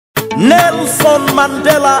Nelson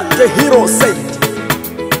Mandela, the hero, said,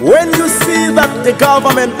 when you see that the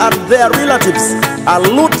government and their relatives are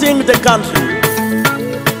looting the country,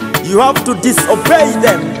 you have to disobey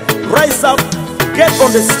them, rise up, get on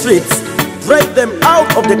the streets, drive them out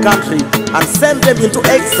of the country and send them into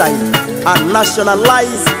exile and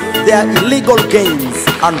nationalize their illegal gains.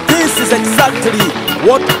 And this is exactly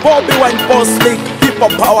what Bobby Wine Bosmic People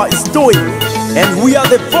Power is doing. And we are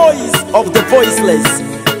the voice of the voiceless,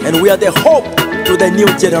 and we are the hope to the new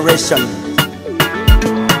generation.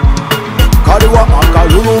 Kaliwa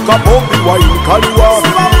akaluluka Bobby Wine, Kaliwa,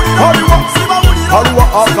 Kaliwa, Kaliwa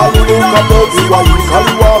akaluluka Bobby Wine,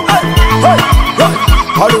 Kaliwa, hey,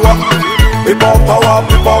 Kaliwa, people power,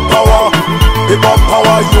 people power, people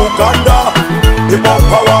power Uganda, people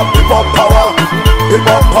power, people power,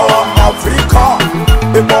 people power Africa,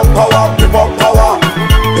 people power, people power,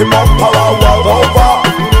 people power world over,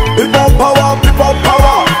 people power, people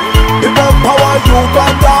power, people power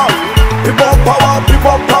Uganda, people power,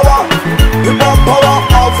 people power, people power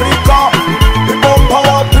Africa, people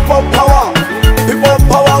power, people power, people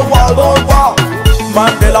power world over.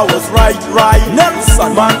 Mandela was right.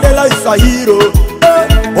 Nelson Mandela is a hero.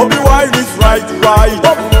 Bobby Wine is right.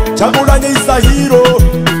 Chagulanye is a hero.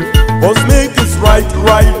 Bosmic is right.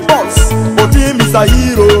 Bosmic Otim is a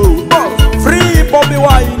hero. Free Bobby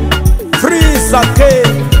Wine, free Sake,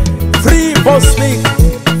 free Bosmic,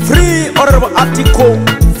 free Honorable Atiko,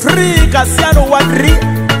 free Kasiano Wadri,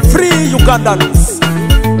 free Ugandans.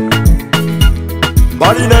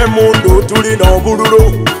 Baline mundo tulina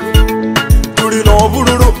obululu, tulina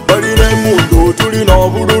obululu. Baline mundo tulina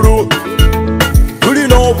obululu,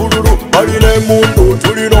 tulina obululu. Baline mundo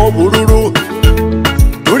tulina obululu,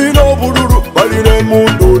 tulina obululu. Baline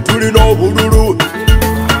mundo tulina obululu,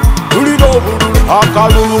 tulina obululu.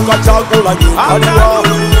 Akalulu kachagulanye Kaliwa,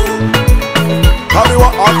 Kaliwa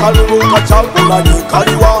akalulu kachagulanye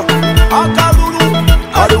Kaliwa,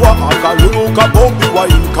 Kaliwa akalulu ka Bobby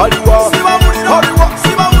Wine Kaliwa, Kaliwa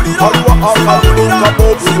akalulu ka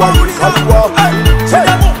Bobby Wine Kaliwa,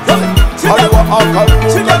 Kaliwa akalulu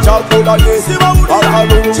kachagulanye,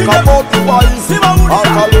 akalulu ka Bobby Wine,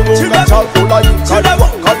 akalulu kachagulanye Kaliwa,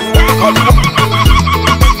 Kaliwa.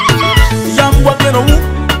 Young wageno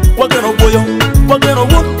boyo,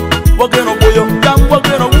 wageno boyo, young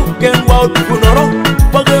wageno gen wild kunoro,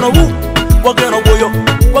 wageno boyo,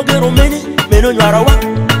 wageno meni nyarawa,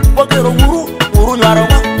 wageno wuru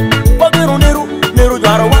nyarawa, wageno neru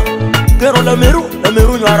nyarawa, geno la meru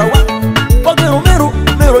nyarawa, wageno meru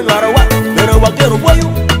nyarawa, geno wageno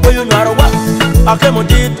boyo nyarawa. Akemo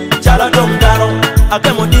dit chala dom dano,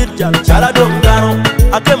 akemo dit chala dom dano,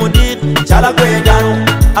 akemo dit chala gwe dano,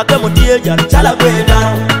 akemo dit chala gwe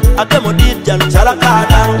dano, akemo dit chala ka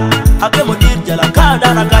dano, akemo dit ka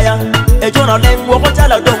dana kaya. Ejona leng woko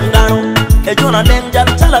chala dom dano, ejona leng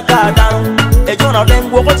chala ka dano, ejona leng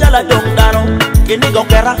woko chala dom dano, kinigo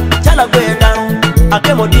kera chala gwe dano,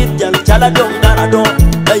 akemo dit chala dom dana do,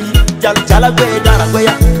 ay chala gwe dana gwe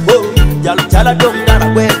ya. Chala dom dana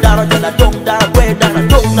gwe dana, chala dom dana gwe dana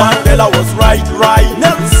dom. Mandela was right.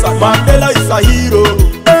 Nelson Mandela is a hero.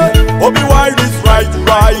 Bobby Wine is right.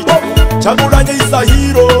 Chagulanye is a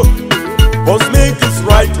hero. Bosmic is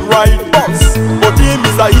right. Bosmic Otim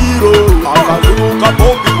is a hero. Akalulu ka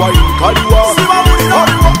Bobby Wine Kaliwa,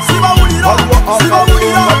 Kaliwa akalulu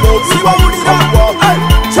ka Bobby Wine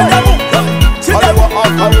Kaliwa, Kaliwa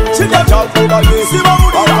akalulu ka Chagulanye,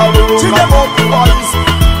 akalulu ka Bobby Wine.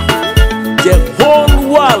 The whole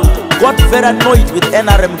world got very annoyed with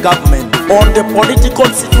NRM government on the political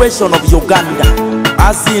situation of Uganda,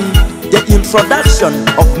 as in the introduction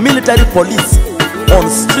of military police on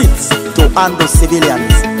streets to handle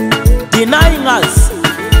civilians, denying us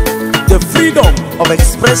the freedom of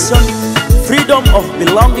expression, freedom of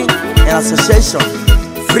belonging and association,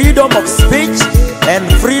 freedom of speech,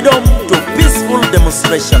 and freedom to peaceful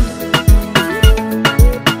demonstration.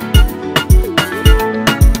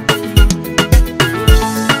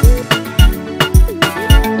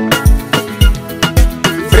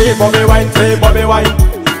 Free Bobby Wine, free Bobby Wine,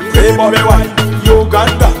 free Bobby Wine,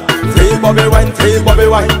 Uganda. Free Bobby Wine, free Bobby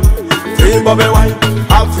Wine, free Bobby Wine,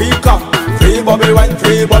 Africa. Free Bobby Wine,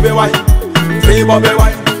 free Bobby Wine, free Bobby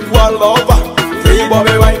Wine, world over. Free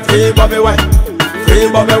Bobby Wine, free Bobby Wine, free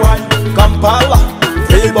Bobby Wine, Kampala.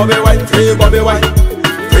 Free Bobby Wine, free Bobby Wine,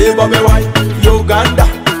 free Bobby Wine, Uganda.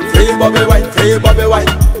 Free Bobby Wine, free Bobby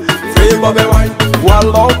Wine, free Bobby Wine,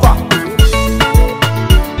 world over.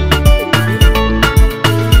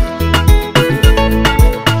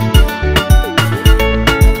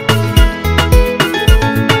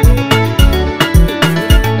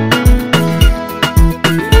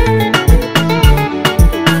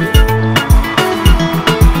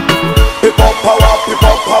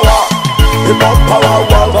 People power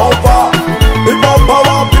world over. People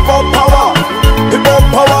power, people power. People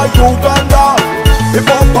power Uganda.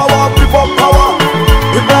 People power, people power.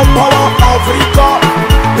 People power Africa.